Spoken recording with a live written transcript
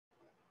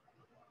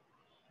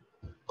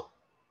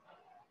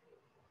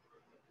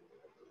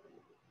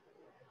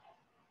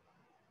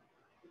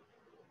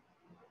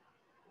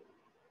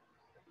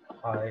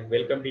Hi,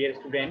 welcome dear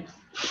students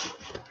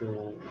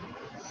to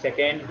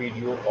second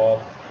video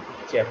of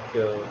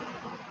chapter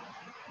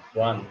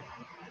 1.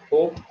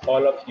 Hope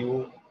all of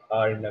you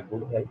are in a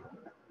good health.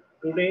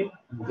 Today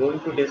I'm going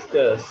to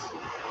discuss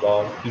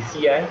about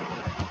PCI,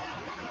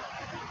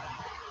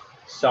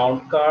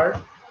 sound card,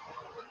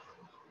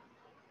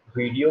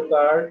 video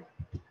card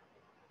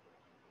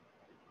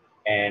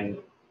and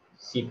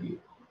CPU.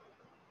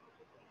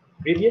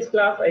 Previous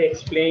class I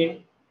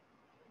explained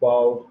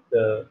about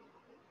the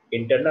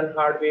internal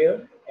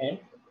hardware and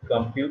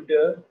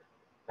computer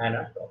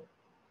anatomy.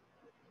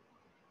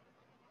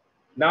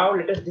 Now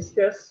let us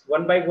discuss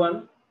one by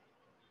one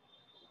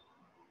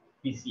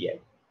PCI.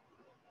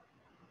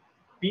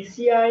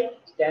 PCI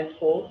stands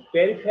for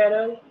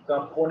Peripheral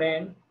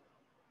Component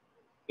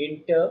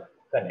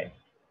Interconnect.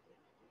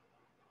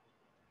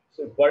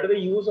 So what is the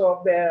use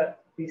of the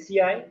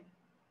PCI?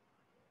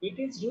 It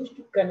is used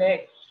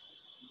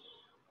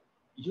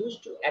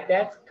to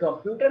attach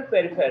computer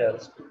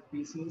peripherals to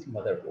PC's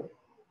motherboard.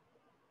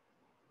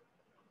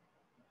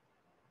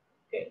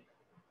 Okay.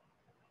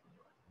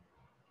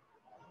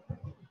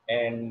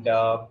 And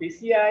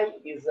PCI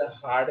is a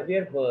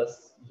hardware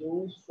bus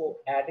used for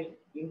adding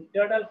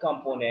internal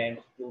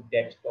components to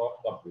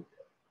desktop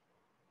computer.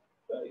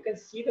 So you can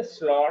see the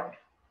slot,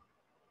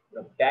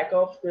 the back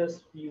of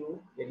this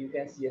view, that you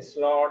can see a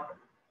slot.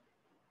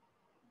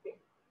 Okay.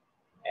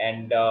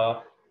 And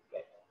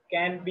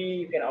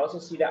you can also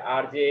see the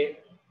RJ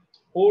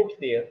port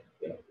there.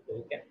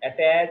 You can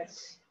attach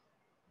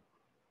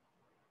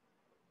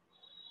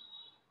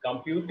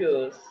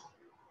computers,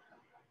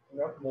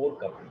 not more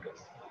computers.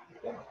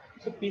 Okay.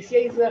 So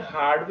PCI is a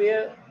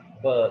hardware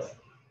bus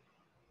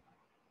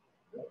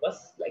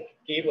like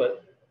cable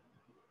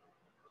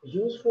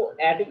used for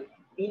adding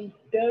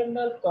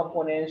internal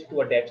components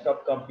to a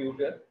desktop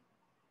computer.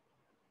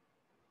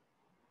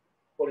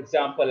 For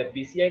example, a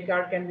PCI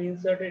card can be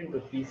inserted into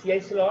a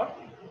PCI slot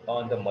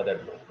on the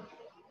motherboard,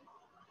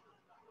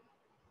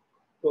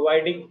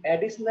 providing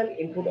additional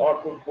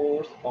input-output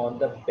ports on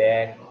the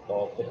back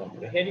of the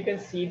computer. Here you can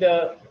see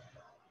the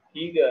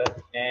figure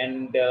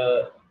and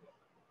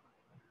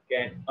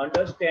can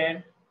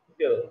understand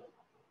the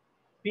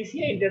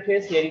PCI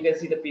interface. Here you can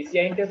see the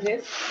PCI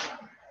interface,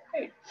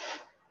 right?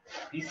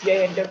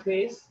 PCI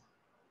interface,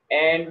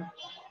 and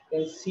you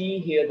can see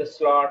here the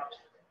slot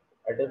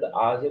under the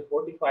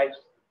RJ45.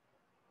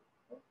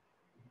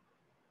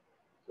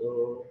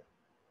 So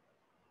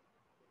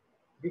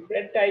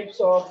different types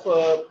of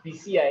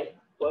PCI.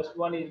 First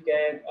one is you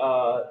can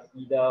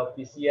see the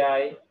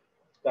PCI,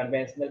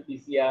 conventional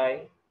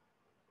PCI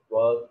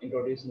was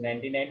introduced in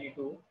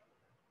 1992,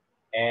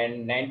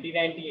 and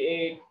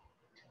 1998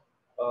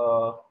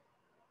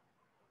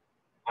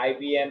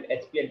 IBM,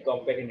 HP and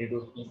Compaq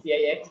introduced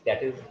PCI-X,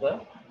 that is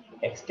the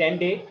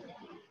extended,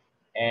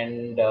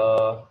 and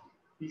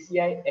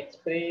PCI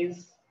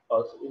Express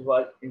also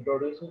was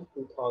introduced in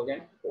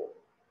 2004.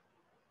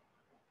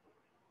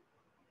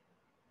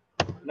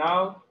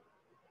 Now,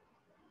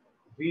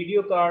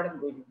 video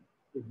card,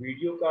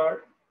 video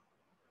card.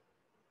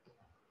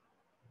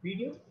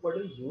 What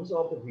is the use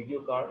of the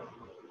video card?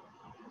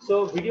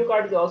 So video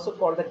card is also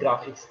called the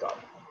graphics card.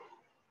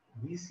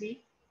 VC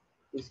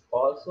is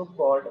also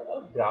called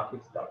a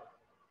graphics card.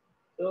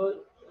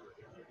 So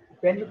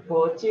when you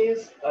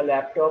purchase a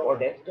laptop or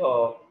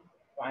desktop,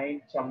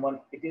 find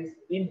someone, it is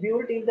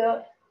inbuilt in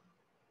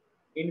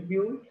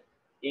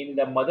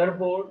the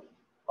motherboard,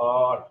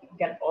 or it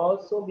can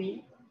also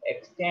be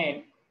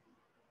extended.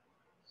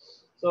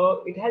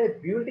 So it has a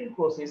built-in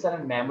processor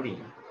and memory,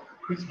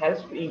 which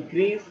helps to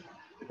increase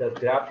the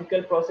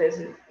graphical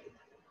processes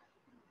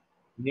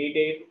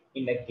needed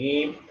in a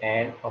game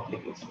and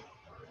application.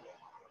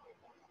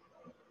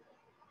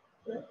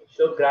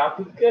 So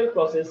graphical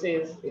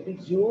processes, it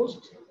is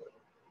used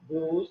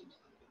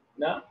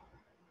now.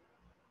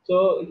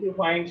 So if you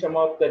find some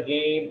of the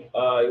game,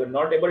 you're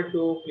not able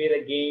to play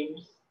the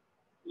games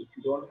if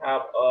you don't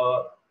have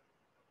a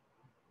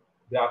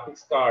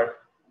graphics card.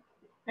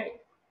 Right.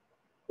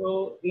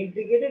 So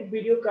integrated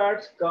video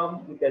cards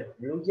come with a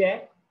blue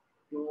jack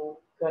to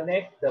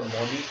connect the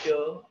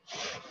monitor.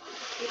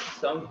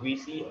 Some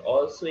VC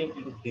also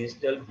include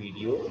digital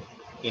video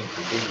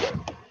into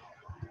video.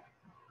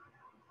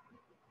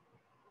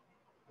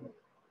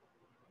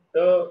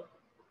 So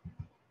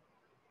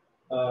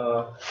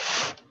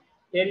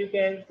here you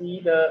can see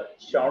the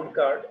sound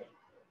card.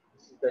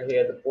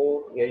 Here the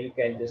port. Here you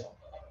can just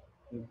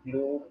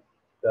include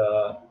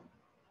the.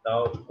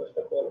 Now first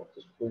of all,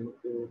 just go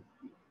to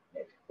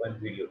next one,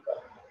 video card.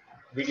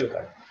 Video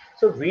card.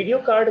 So video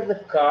card is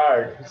a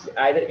card which is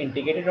either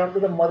integrated onto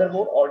the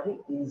motherboard or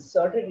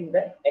inserted in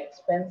the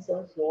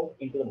expansion slot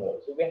into the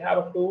motherboard. So we have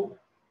a two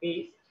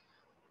piece.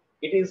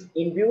 It is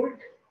inbuilt.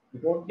 You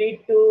don't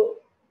need to.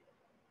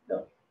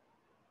 No,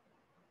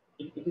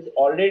 it is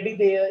already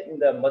there in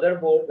the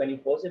motherboard. When you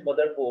purchase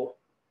motherboard,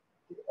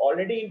 it's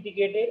already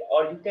integrated,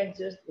 or you can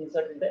just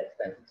insert in the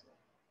expansion slot.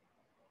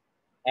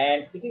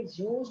 And it is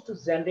used to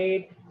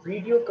generate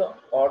video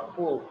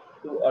output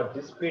to a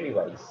display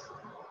device,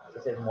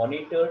 such as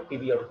monitor,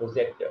 TV, or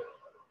projector.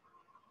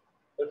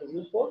 So it is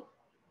used for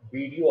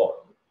video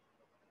output,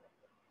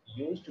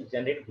 used to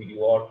generate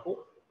video output,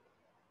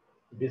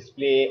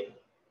 display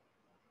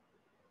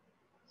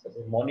such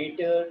as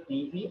monitor,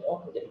 TV,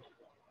 or projector.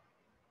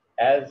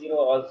 As you know,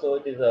 also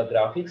it is a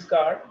graphics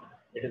card.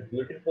 It is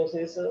built-in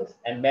processors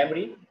and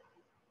memory,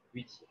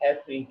 which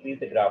help to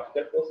increase the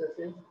graphical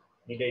processes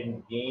needed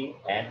in game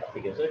and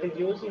application. So it is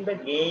used in the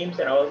games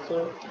and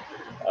also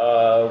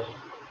uh,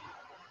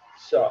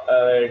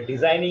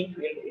 designing.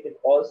 It is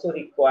also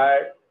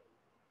required.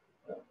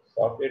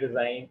 Software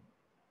design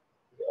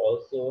is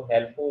also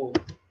helpful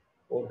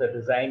for the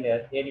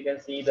designer. Here you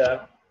can see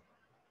the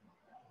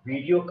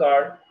video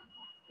card,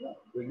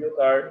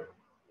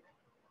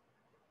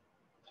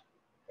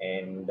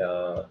 and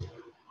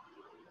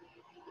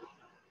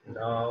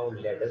now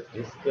let us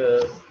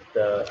discuss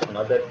the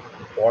another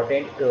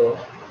important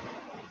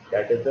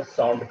that is the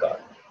sound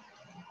card.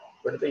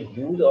 What is the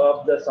use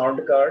of the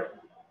sound card?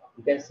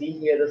 You can see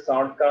here the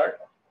sound card,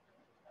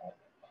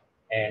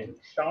 and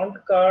sound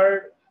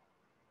card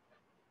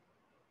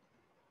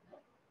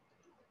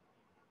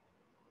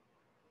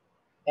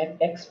an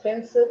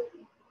expansion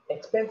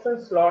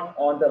slot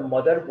on the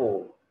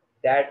motherboard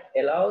that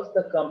allows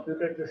the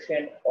computer to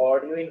send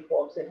audio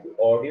information to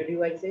audio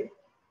devices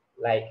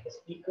like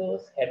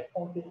speakers,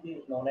 headphones. This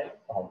is known as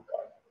sound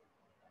card.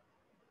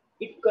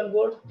 It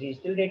converts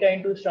digital data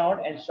into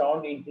sound and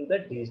sound into the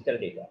digital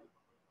data.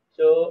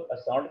 So a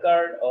sound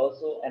card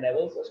also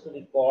enables us to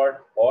record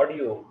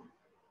audio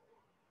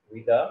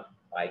with a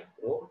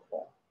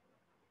microphone.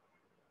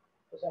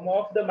 So some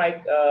of the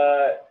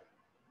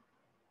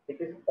it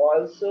is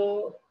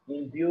also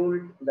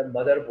imbued in the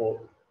motherboard,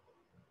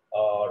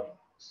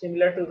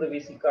 similar to the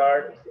VC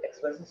card,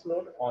 expansion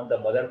slot on the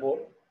motherboard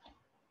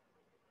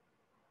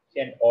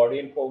and audio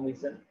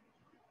information.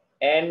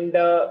 And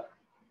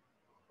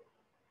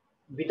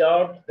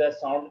without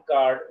sound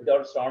card,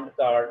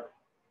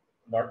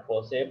 not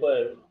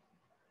possible.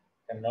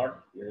 I'm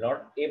not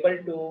able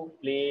to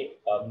play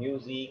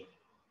music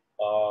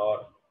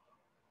or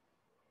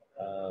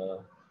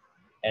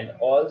and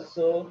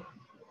also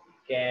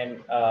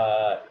can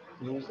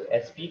use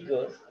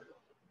speakers,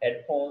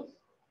 headphones,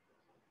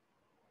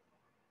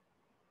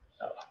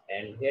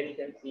 and here you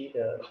can see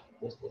the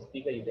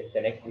speaker. You can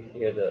connect with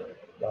here the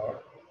cloud,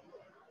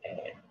 and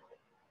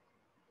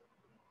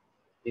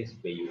this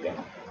way you can.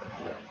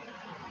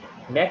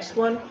 Next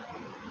one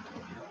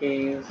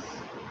is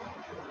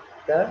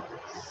the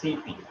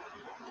CPU.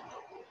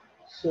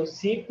 So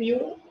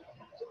CPU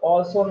is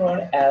also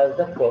known as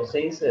the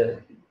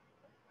processor,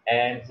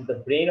 and the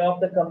brain of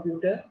the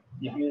computer.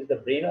 CPU is the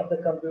brain of the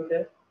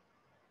computer,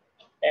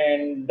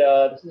 and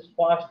this is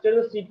faster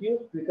the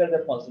CPU, quicker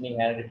the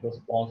functioning and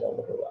response of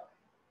the program.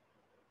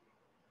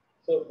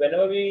 So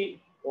whenever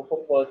we go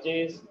for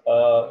purchase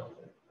a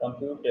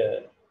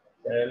computer,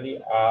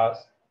 generally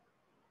ask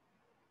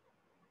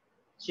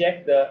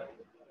check the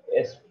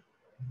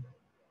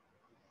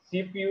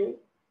CPU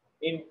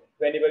in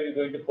whenever we're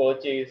going to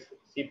purchase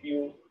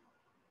CPU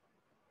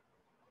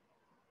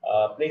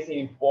plays an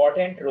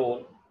important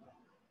role,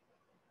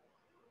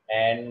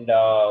 and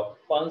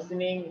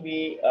functioning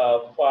the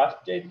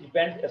faster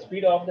depends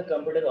speed of the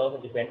computer also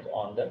depends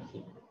on the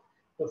CPU.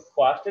 So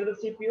faster the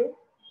CPU,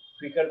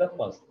 quicker the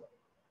function,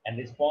 and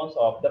response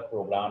of the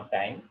program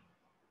time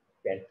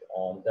depends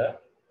on the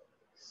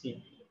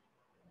CPU.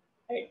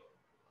 Right?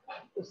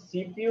 So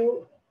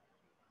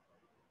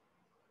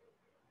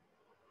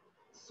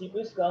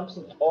CPUs comes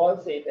in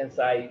all shapes and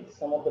sizes.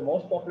 Some of the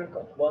most popular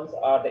ones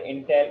are the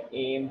Intel,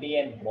 AMD,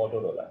 and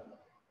Motorola.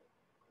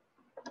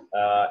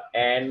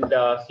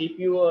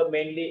 CPU are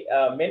mainly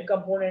main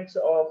components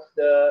of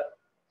the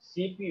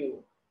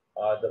CPU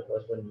are the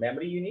first one,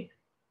 memory unit.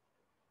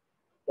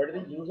 What is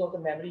the use of the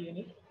memory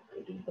unit?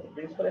 It is the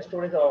principal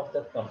storage of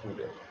the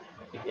computer.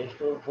 It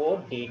stores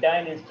both data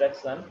and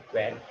instruction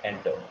when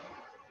entered.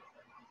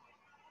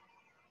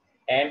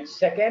 And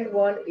second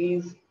one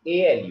is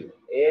ALU.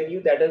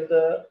 ALU, that is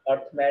the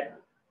arithmetic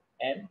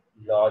and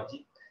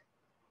logic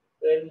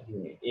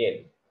unit.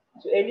 ALU.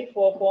 So ALU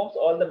performs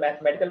all the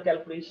mathematical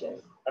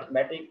calculations,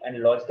 arithmetic and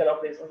logical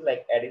operations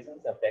like addition,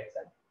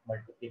 subtraction,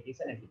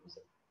 multiplication, and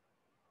division.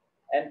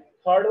 And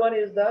third one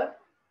is the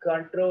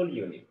control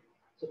unit.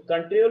 So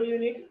control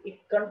unit, it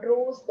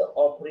controls the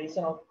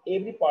operation of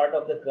every part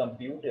of the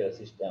computer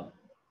system.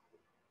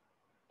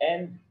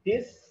 And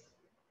this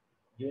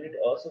unit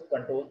also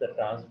controls the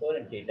transfer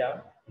and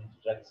data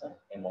instruction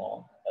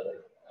among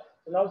others.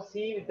 So now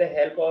see with the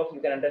help of,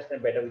 you can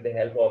understand better with the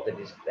help of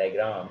this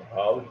diagram,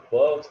 how it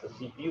works, the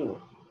CPU.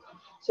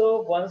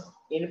 So once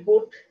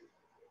input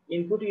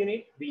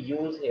unit, we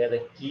use here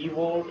the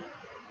keyboard,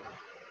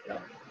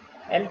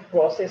 and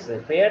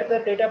processor, where the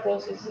data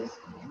processes,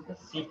 the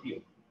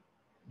CPU,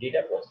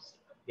 data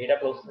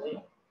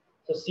processing.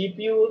 So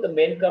CPU, the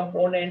main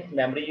component,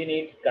 memory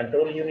unit,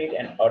 control unit,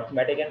 and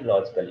arithmetic and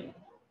logical unit.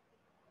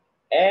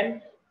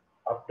 And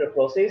after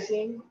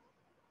processing,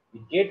 we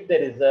get the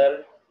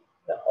result,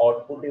 the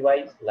output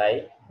device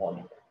like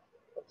monitor.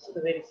 It's a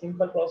very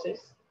simple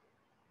process.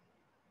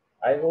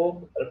 I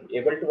hope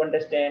you're able to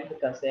understand the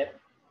concept.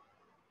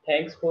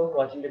 Thanks for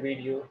watching the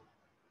video.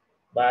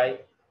 Bye.